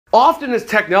Often as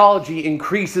technology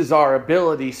increases our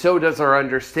ability, so does our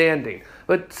understanding.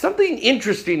 But something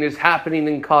interesting is happening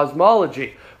in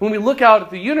cosmology. When we look out at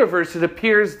the universe, it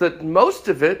appears that most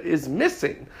of it is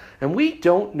missing, and we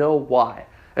don't know why.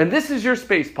 And this is your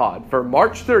Space Pod for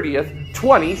March 30th,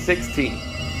 2016.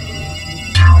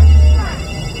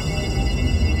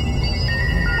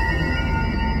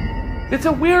 It's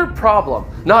a weird problem,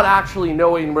 not actually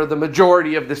knowing where the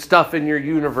majority of the stuff in your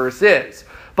universe is.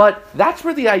 But that's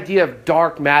where the idea of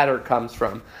dark matter comes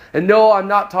from. And no, I'm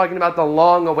not talking about the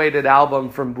long-awaited album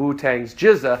from Wu-Tang's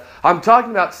GZA. I'm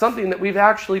talking about something that we've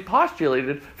actually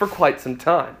postulated for quite some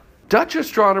time. Dutch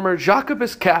astronomer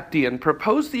Jacobus Kapteyn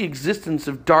proposed the existence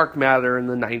of dark matter in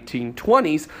the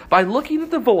 1920s by looking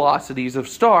at the velocities of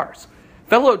stars.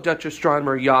 Fellow Dutch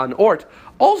astronomer Jan Oort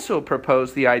also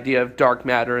proposed the idea of dark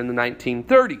matter in the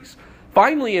 1930s.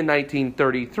 Finally, in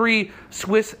 1933,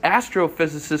 Swiss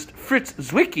astrophysicist Fritz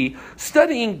Zwicky,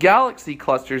 studying galaxy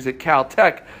clusters at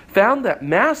Caltech, found that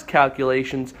mass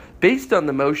calculations based on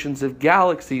the motions of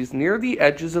galaxies near the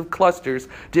edges of clusters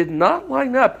did not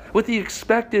line up with the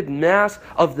expected mass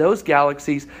of those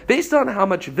galaxies based on how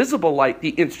much visible light the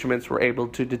instruments were able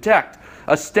to detect,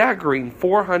 a staggering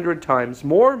 400 times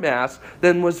more mass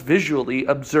than was visually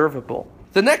observable.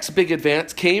 The next big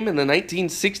advance came in the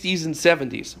 1960s and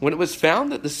 70s, when it was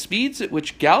found that the speeds at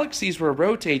which galaxies were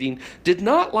rotating did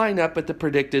not line up with the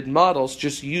predicted models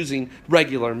just using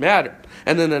regular matter.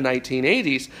 And in the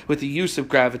 1980s, with the use of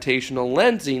gravitational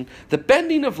lensing, the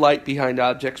bending of light behind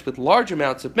objects with large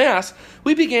amounts of mass,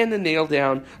 we began to nail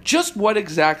down just what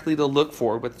exactly to look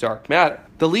for with dark matter.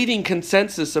 The leading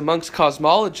consensus amongst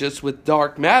cosmologists with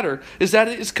dark matter is that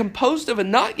it is composed of a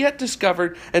not yet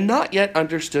discovered and not yet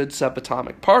understood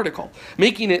subatomic particle,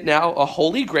 making it now a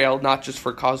holy grail not just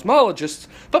for cosmologists,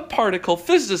 but particle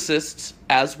physicists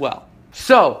as well.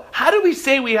 So, how do we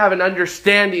say we have an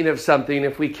understanding of something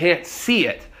if we can't see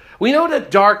it? We know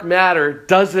that dark matter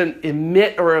doesn't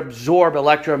emit or absorb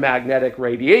electromagnetic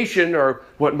radiation, or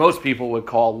what most people would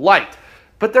call light.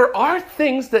 But there are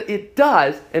things that it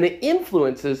does and it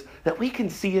influences that we can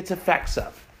see its effects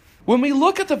of. When we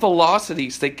look at the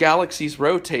velocities that galaxies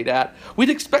rotate at, we'd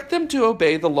expect them to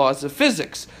obey the laws of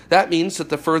physics. That means that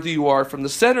the further you are from the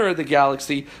center of the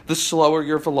galaxy, the slower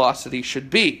your velocity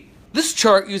should be. This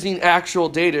chart using actual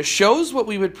data shows what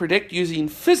we would predict using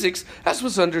physics as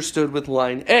was understood with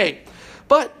line A.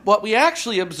 But what we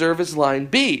actually observe is line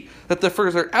B, that the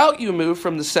further out you move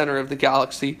from the center of the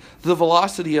galaxy, the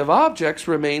velocity of objects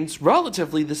remains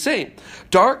relatively the same.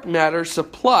 Dark matter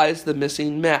supplies the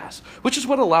missing mass, which is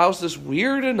what allows this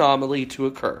weird anomaly to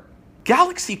occur.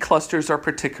 Galaxy clusters are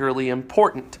particularly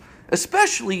important,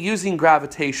 especially using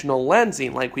gravitational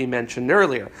lensing like we mentioned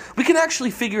earlier. We can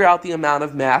actually figure out the amount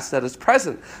of mass that is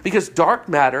present because dark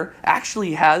matter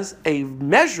actually has a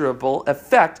measurable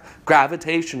effect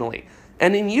gravitationally.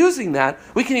 And in using that,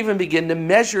 we can even begin to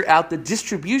measure out the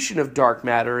distribution of dark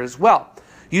matter as well.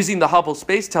 Using the Hubble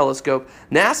Space Telescope,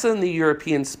 NASA and the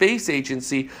European Space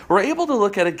Agency were able to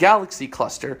look at a galaxy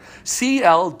cluster,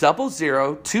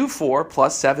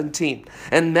 CL0024+17,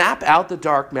 and map out the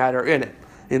dark matter in it.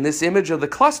 In this image of the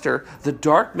cluster, the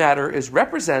dark matter is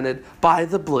represented by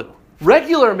the blue.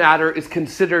 Regular matter is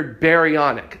considered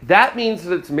baryonic. That means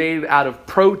that it's made out of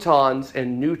protons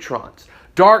and neutrons.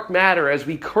 Dark matter, as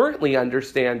we currently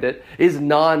understand it, is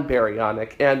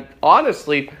non-baryonic, and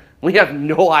honestly, we have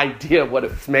no idea what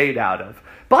it's made out of.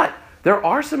 But there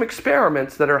are some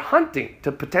experiments that are hunting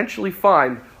to potentially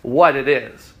find what it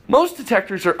is. Most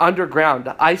detectors are underground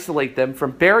to isolate them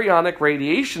from baryonic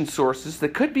radiation sources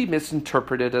that could be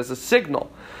misinterpreted as a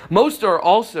signal. Most are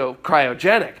also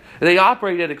cryogenic. They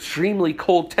operate at extremely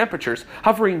cold temperatures,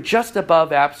 hovering just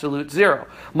above absolute zero,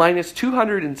 minus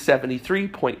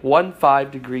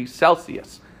 273.15 degrees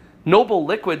Celsius. Noble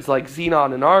liquids like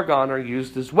xenon and argon are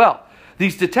used as well.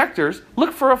 These detectors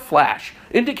look for a flash,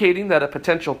 indicating that a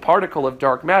potential particle of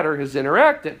dark matter has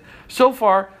interacted. So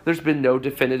far, there's been no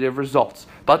definitive results,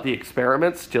 but the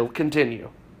experiments still continue.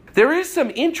 There is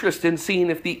some interest in seeing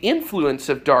if the influence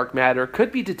of dark matter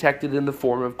could be detected in the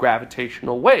form of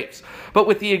gravitational waves. But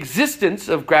with the existence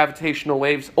of gravitational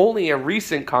waves only a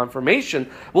recent confirmation,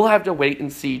 we'll have to wait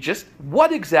and see just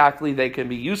what exactly they can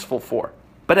be useful for.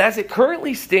 But as it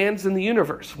currently stands in the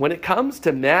universe, when it comes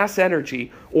to mass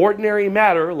energy, ordinary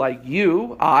matter like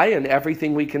you, I, and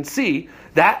everything we can see,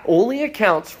 that only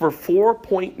accounts for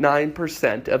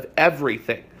 4.9% of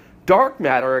everything. Dark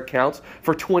matter accounts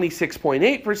for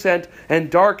 26.8%, and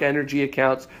dark energy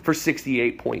accounts for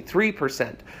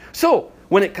 68.3%. So,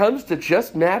 when it comes to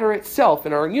just matter itself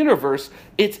in our universe,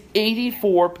 it's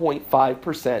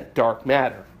 84.5% dark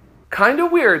matter. Kinda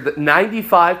weird that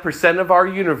 95% of our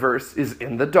universe is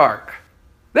in the dark.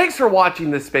 Thanks for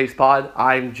watching this Space Pod.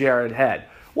 I'm Jared Head.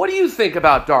 What do you think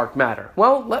about dark matter?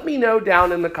 Well, let me know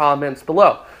down in the comments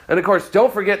below. And of course,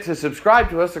 don't forget to subscribe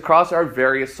to us across our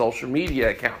various social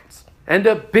media accounts. And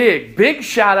a big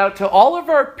shout out to all of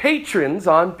our patrons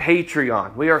on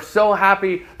Patreon. We are so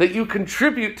happy that you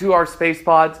contribute to our space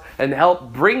pods and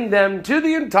help bring them to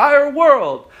the entire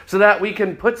world so that we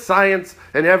can put science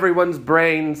in everyone's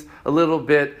brains a little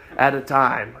bit at a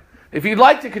time. If you'd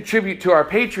like to contribute to our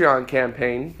Patreon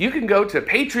campaign, you can go to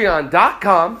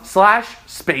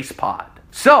patreon.com/spacepod.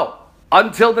 So,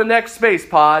 until the next space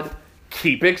pod,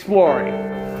 keep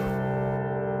exploring.